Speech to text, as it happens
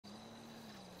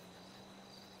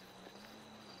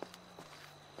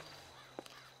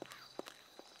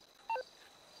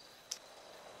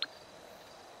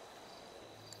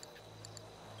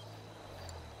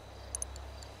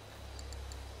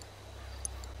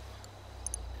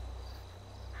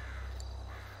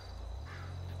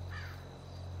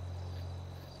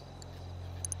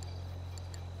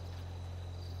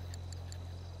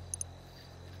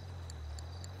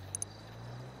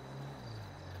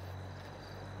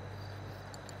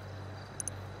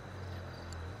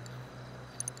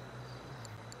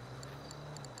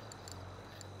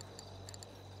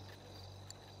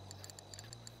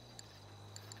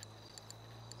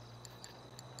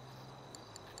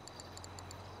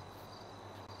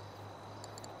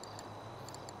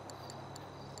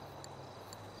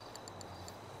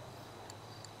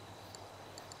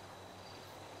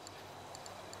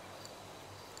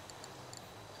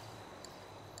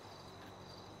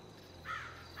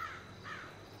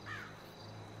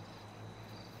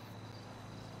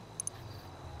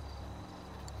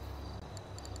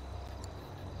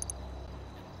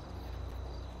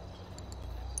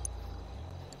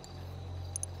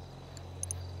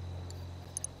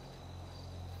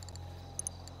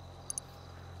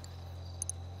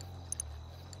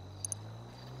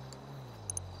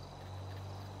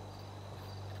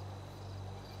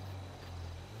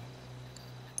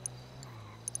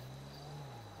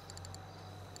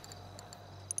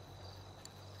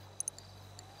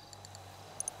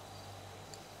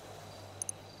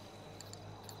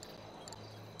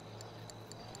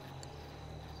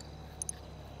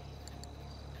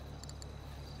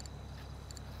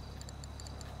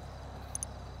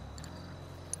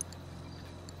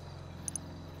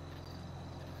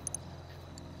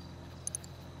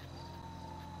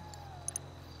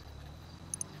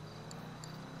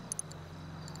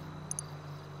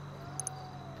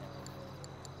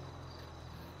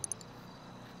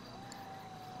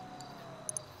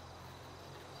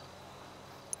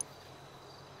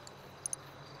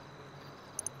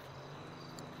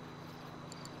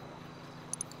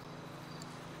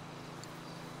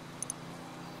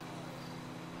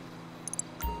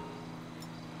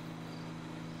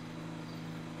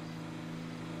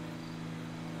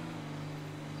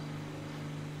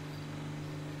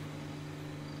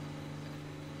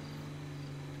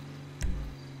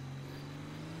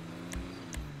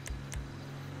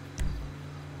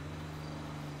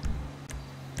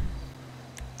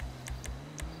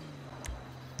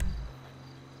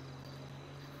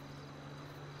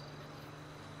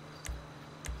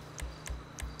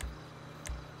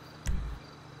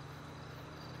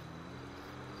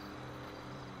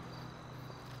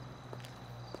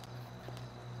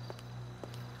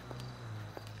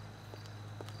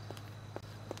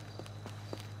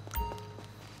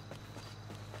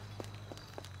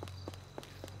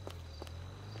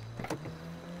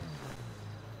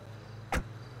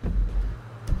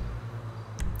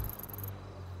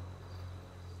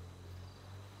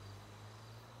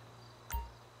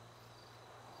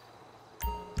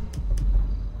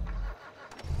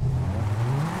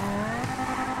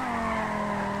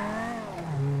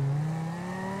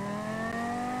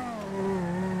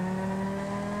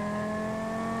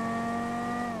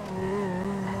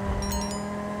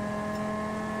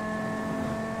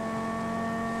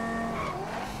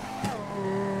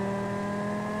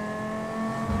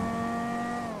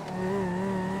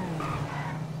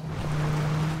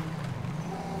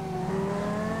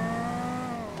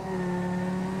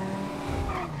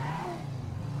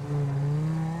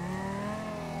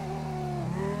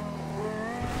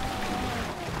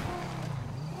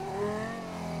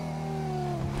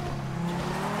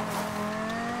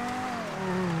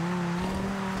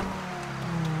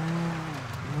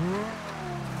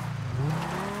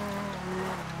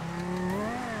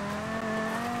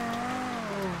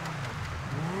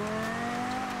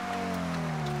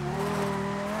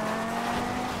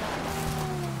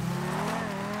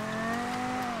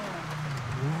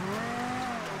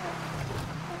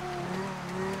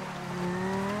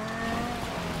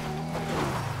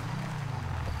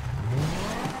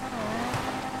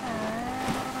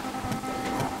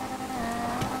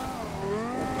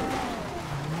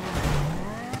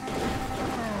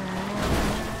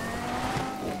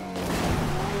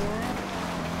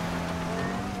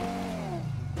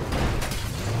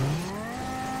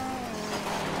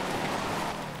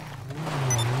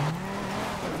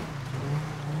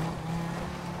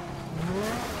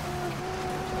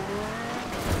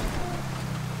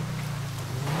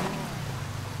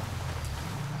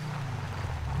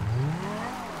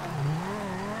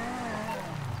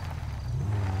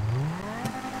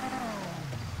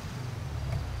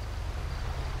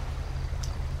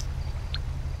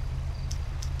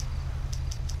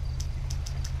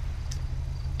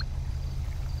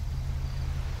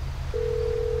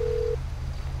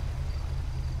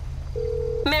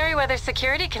Merryweather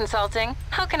Security Consulting.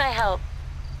 How can I help?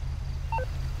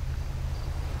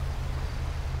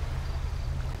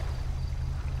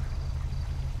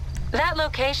 That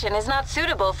location is not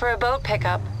suitable for a boat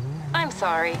pickup. I'm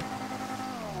sorry.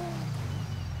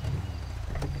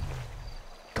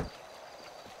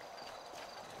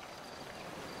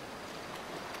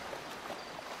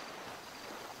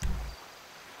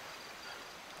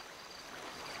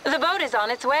 The boat is on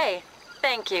its way.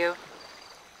 Thank you.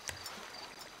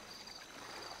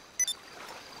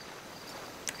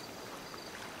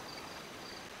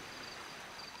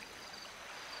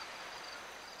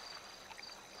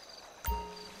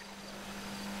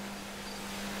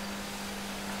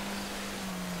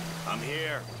 I'm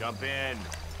here. Jump in.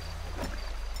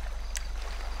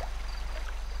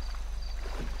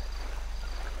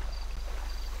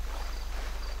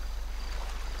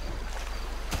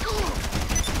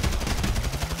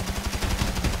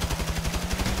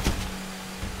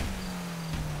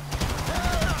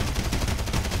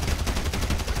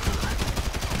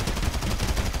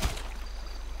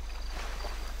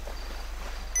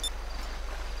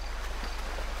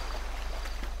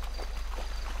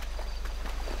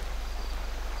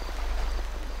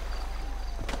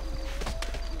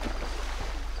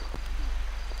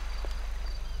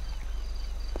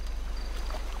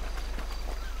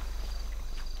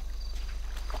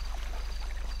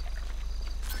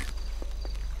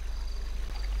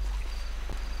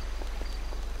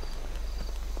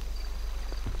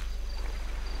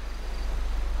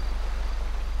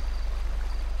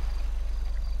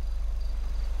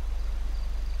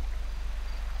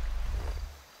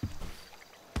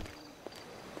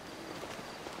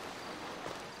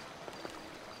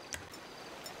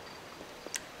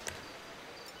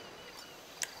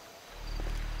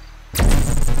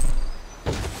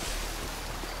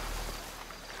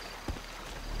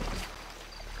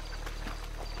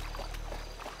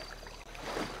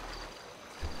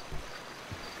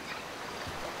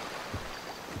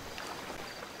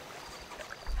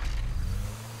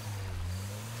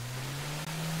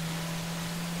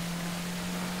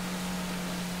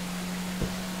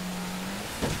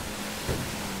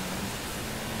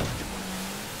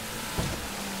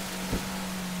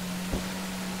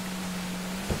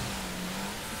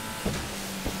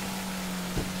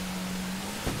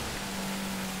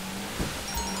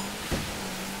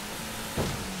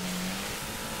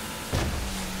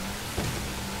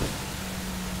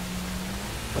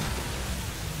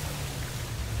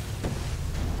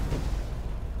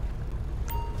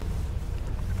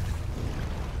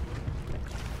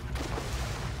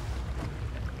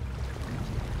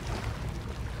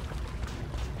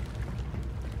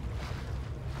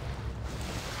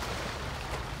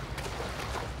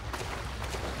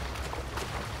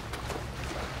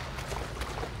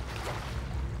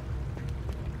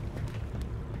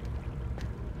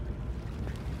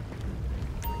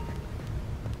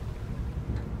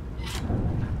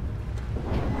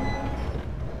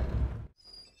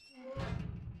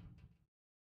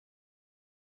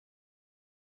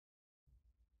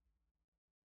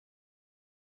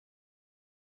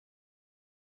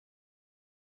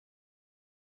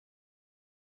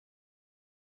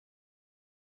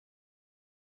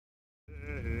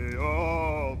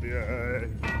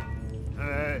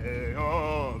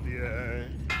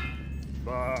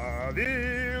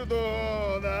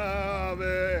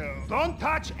 Don't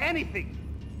touch anything.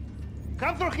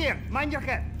 Come through here. Mind your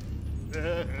head.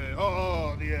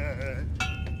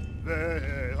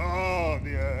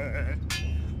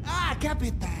 Ah,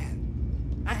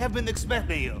 Capitan. I have been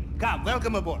expecting you. Come,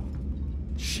 welcome aboard.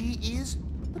 She is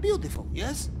beautiful,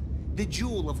 yes? The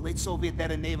jewel of late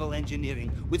Soviet-era naval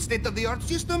engineering, with state-of-the-art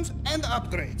systems and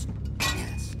upgrades.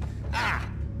 Yes. Ah!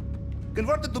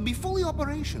 Converted to be fully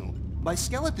operational by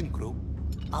skeleton crew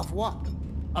of what?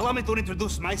 Allow me to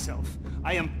introduce myself.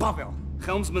 I am Pavel,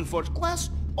 helmsman first class,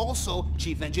 also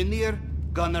chief engineer,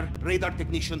 gunner, radar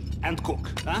technician, and cook.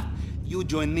 Huh? You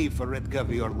join me for red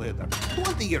caviar later.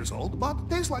 20 years old, but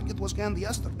tastes like it was canned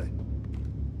yesterday.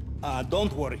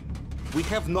 Don't worry. We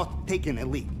have not taken a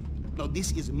leak. No,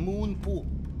 this is Moon Pool.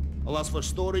 Allows for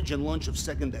storage and launch of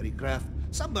secondary craft,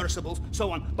 submersibles,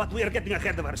 so on, but we are getting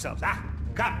ahead of ourselves. Ah,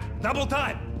 come, double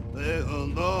time!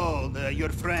 Your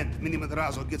friend, Mini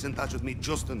Madrazo, gets in touch with me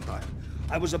just in time.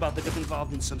 I was about to get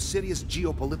involved in some serious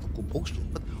geopolitical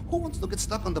bullshit, but who wants to get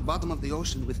stuck on the bottom of the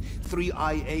ocean with 3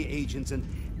 IA agents and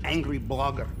angry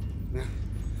blogger?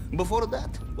 Before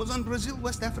that, was on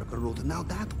Brazil-West Africa route. Now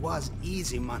that was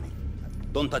easy money.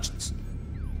 Don't touch this.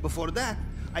 Before that,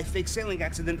 I faked sailing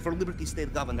accident for Liberty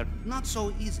State Governor. Not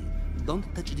so easy. Don't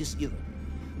touch this either.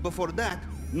 Before that,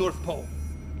 North Pole.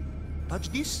 Touch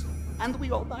this, and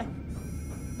we all die.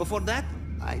 Before that,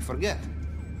 I forget.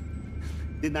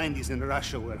 The 90s in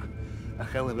Russia were a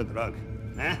hell of a drug,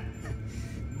 huh?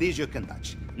 These you can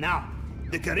touch. Now,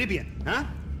 the Caribbean, huh?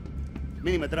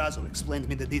 Minnie Madrazo explained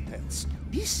me the details.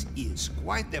 This is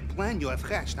quite a plan you have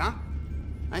hatched, huh?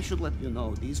 I should let you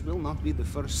know, these will not be the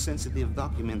first sensitive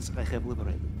documents I have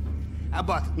liberated.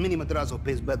 But Minnie Madrazo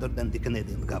pays better than the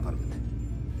Canadian government.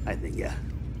 I think, yeah.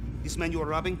 This man you are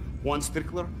robbing, Juan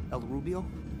Strickler, El Rubio?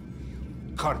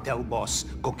 Cartel boss,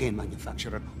 cocaine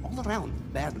manufacturer, all around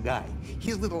bad guy.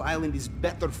 His little island is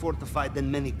better fortified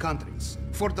than many countries.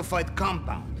 Fortified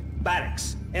compound,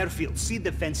 barracks, airfields, sea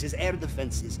defenses, air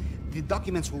defenses. The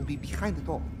documents will be behind it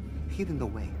all, hidden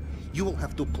away. You will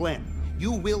have to plan.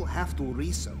 You will have to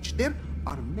research. There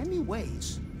are many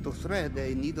ways to thread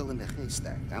a needle in a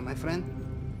haystack, huh, my friend?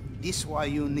 This is why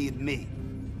you need me.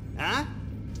 Huh?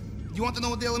 You want to know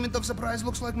what the element of surprise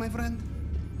looks like, my friend?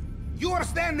 You are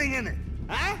standing in it,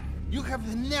 huh? You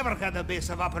have never had a base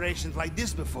of operations like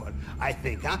this before, I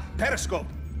think, huh? Periscope,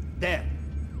 there.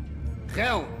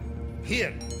 Hell,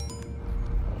 here.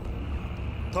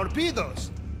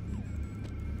 Torpedoes.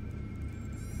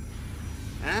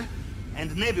 Huh?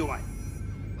 And Navy wine.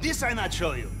 This I not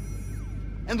show you.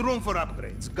 And room for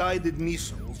upgrades, guided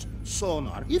missiles,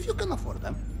 sonar, if you can afford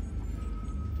them.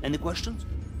 Any questions?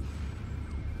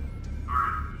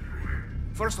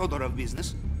 First order of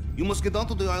business, you must get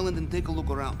onto the island and take a look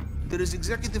around. There is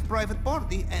executive private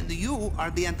party, and you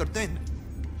are the entertainment.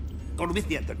 Or with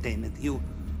the entertainment, you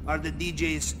are the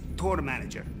DJ's tour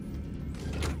manager.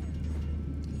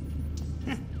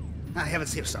 I have it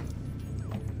here, son.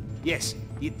 Yes,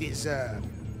 it is,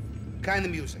 kind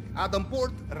of music. Adam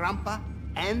Port, Rampa,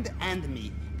 and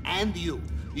me, and you.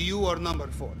 You are number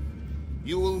 4.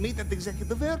 You will meet at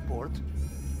Executive Airport,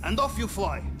 and off you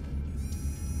fly.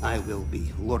 I will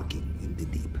be lurking in the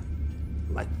deep,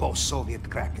 like post-Soviet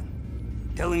Kraken,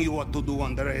 telling you what to do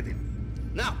on the radio.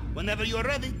 Now, whenever you're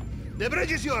ready, the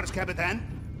bridge is yours, Capitan.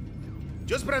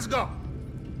 Just press go.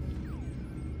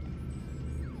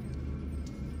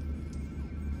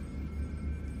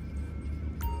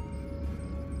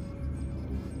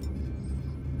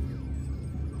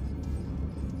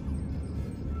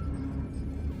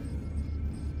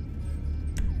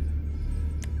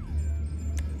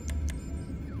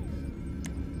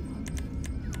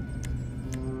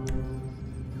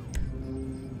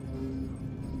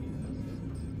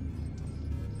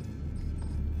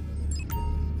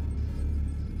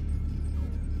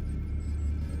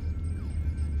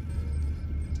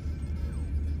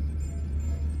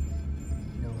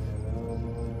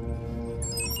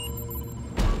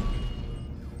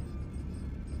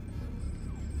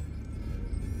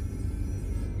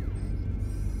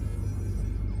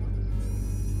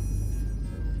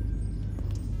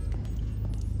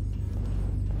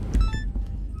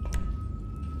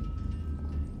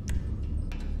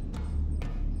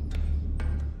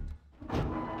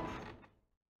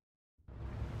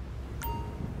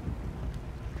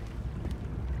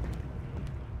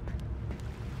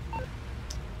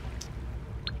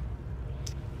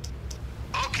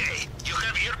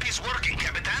 Earpiece working,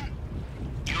 Capitan?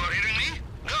 You are hearing me?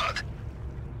 Good.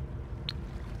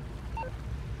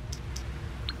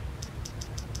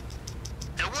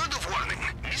 A word of warning.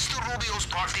 Mr. Rubio's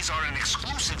parties are an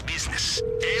exclusive business.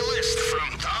 A list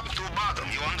from top to bottom,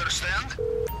 you understand?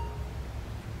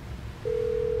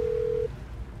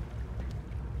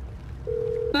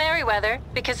 Merryweather,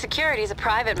 because security is a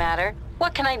private matter,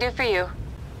 what can I do for you?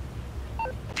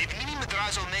 Did Minnie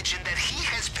Madrazo mention that he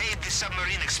has paid the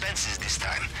submarine expenses this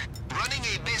time? Running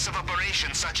a base of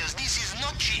operations such as this is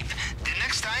not cheap. The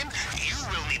next time, you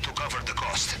will need to cover the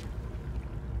cost.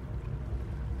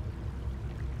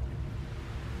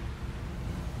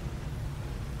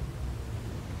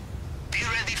 Be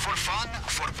ready for fun,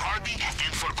 for party,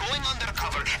 and for going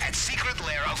undercover at secret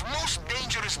lair of most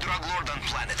dangerous drug lord on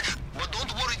planet. But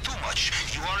don't worry too much.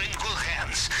 You are in good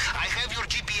hands. I have your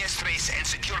GPS trace and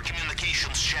secure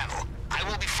communications channel. I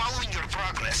will be following your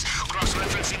progress,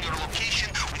 cross-referencing your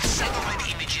location with satellite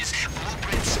images,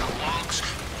 blueprints, logs.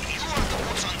 You are the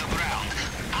boots on the ground.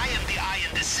 I am the eye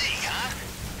in the sea, huh?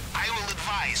 I will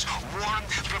advise, warn,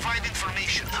 provide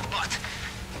information, but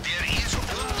there is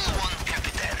only one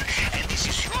Capitan, and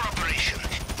this is your operation.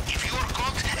 If you are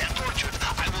caught and tortured,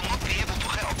 I will not be able to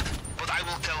help, but I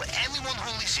will tell anyone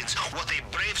who listens what a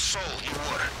brave soul you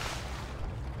were.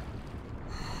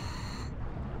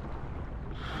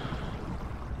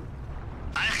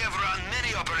 I have run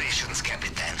many operations,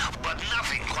 Capitan, but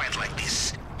nothing quite like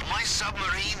this. My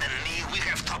submarine and me, we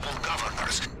have toppled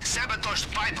governors,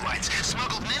 sabotaged pipelines,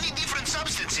 smuggled many different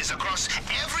substances across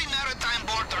every maritime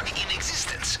border in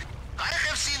existence.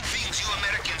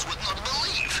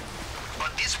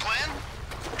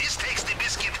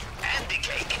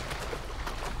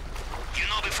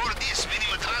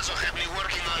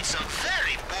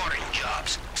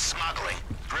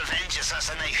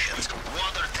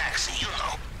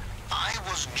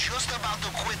 about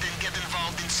to quit and get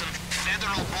involved in some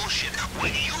federal bullshit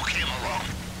when you came along.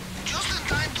 Just in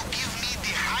time to give me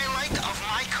the highlight of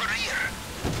my career.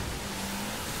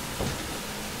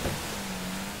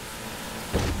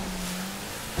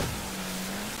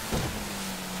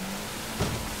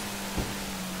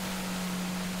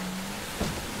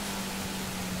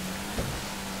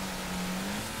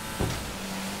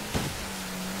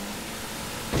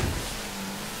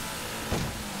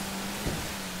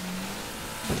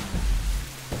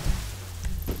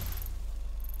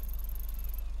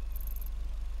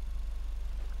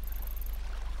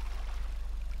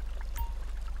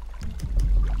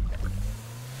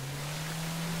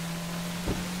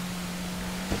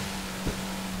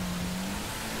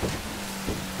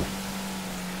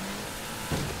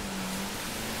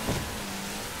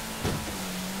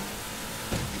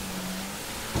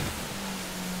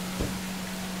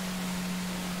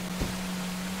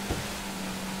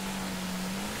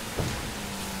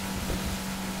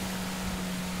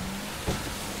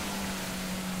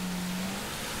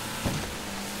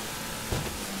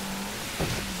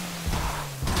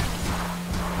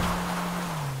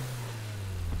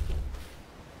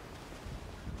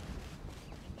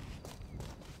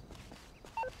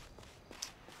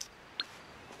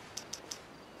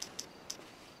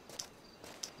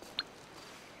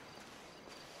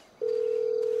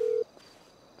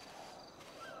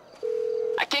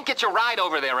 I can't get your ride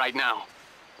over there right now.